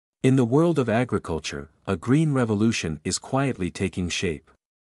In the world of agriculture, a green revolution is quietly taking shape.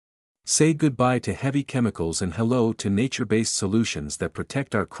 Say goodbye to heavy chemicals and hello to nature-based solutions that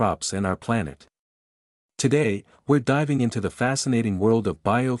protect our crops and our planet. Today, we're diving into the fascinating world of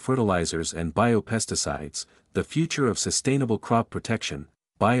biofertilizers and biopesticides, the future of sustainable crop protection.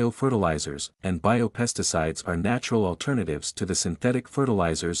 Biofertilizers and biopesticides are natural alternatives to the synthetic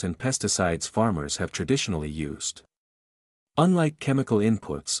fertilizers and pesticides farmers have traditionally used. Unlike chemical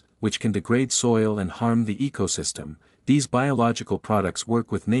inputs, which can degrade soil and harm the ecosystem, these biological products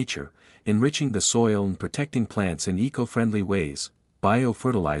work with nature, enriching the soil and protecting plants in eco-friendly ways.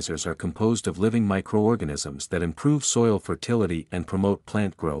 Biofertilizers are composed of living microorganisms that improve soil fertility and promote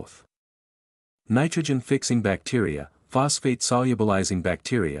plant growth. Nitrogen-fixing bacteria, phosphate-solubilizing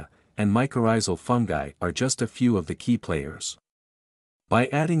bacteria, and mycorrhizal fungi are just a few of the key players. By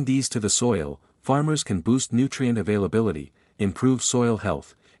adding these to the soil, farmers can boost nutrient availability, improve soil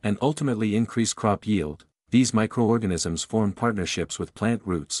health, and ultimately increase crop yield. These microorganisms form partnerships with plant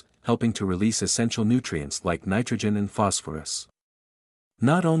roots, helping to release essential nutrients like nitrogen and phosphorus.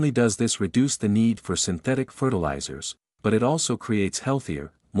 Not only does this reduce the need for synthetic fertilizers, but it also creates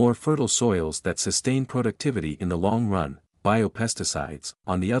healthier, more fertile soils that sustain productivity in the long run. Biopesticides,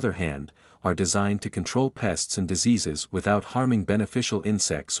 on the other hand, are designed to control pests and diseases without harming beneficial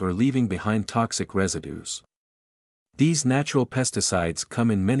insects or leaving behind toxic residues. These natural pesticides come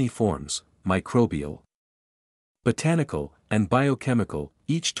in many forms: microbial, botanical, and biochemical,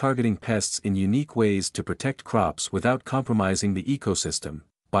 each targeting pests in unique ways to protect crops without compromising the ecosystem.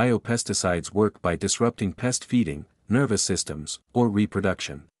 Biopesticides work by disrupting pest feeding, nervous systems, or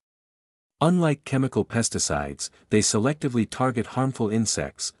reproduction. Unlike chemical pesticides, they selectively target harmful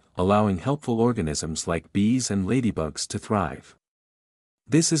insects, allowing helpful organisms like bees and ladybugs to thrive.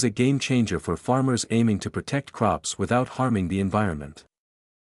 This is a game changer for farmers aiming to protect crops without harming the environment.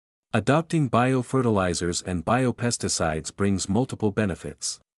 Adopting biofertilizers and biopesticides brings multiple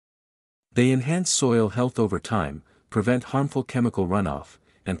benefits. They enhance soil health over time, prevent harmful chemical runoff,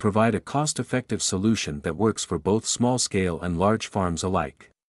 and provide a cost-effective solution that works for both small-scale and large farms alike.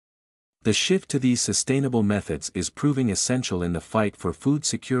 The shift to these sustainable methods is proving essential in the fight for food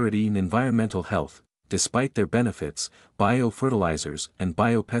security and environmental health. Despite their benefits, biofertilizers and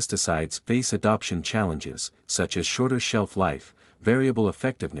biopesticides face adoption challenges, such as shorter shelf life, variable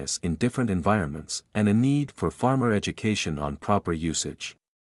effectiveness in different environments, and a need for farmer education on proper usage.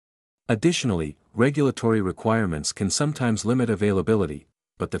 Additionally, regulatory requirements can sometimes limit availability,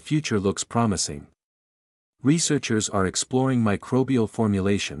 but the future looks promising. Researchers are exploring microbial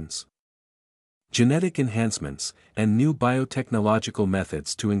formulations, genetic enhancements, and new biotechnological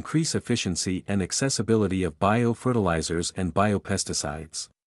methods to increase efficiency and accessibility of biofertilizers and biopesticides.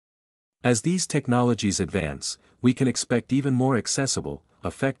 As these technologies advance, we can expect even more accessible,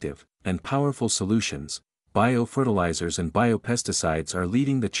 effective, and powerful solutions. Biofertilizers and biopesticides are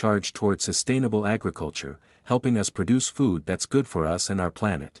leading the charge toward sustainable agriculture, helping us produce food that's good for us and our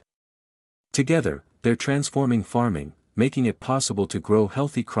planet. Together, they're transforming farming, making it possible to grow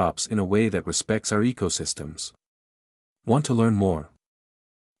healthy crops in a way that respects our ecosystems. Want to learn more?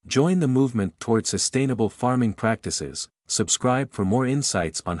 Join the movement toward sustainable farming practices. Subscribe for more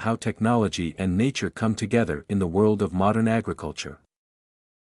insights on how technology and nature come together in the world of modern agriculture.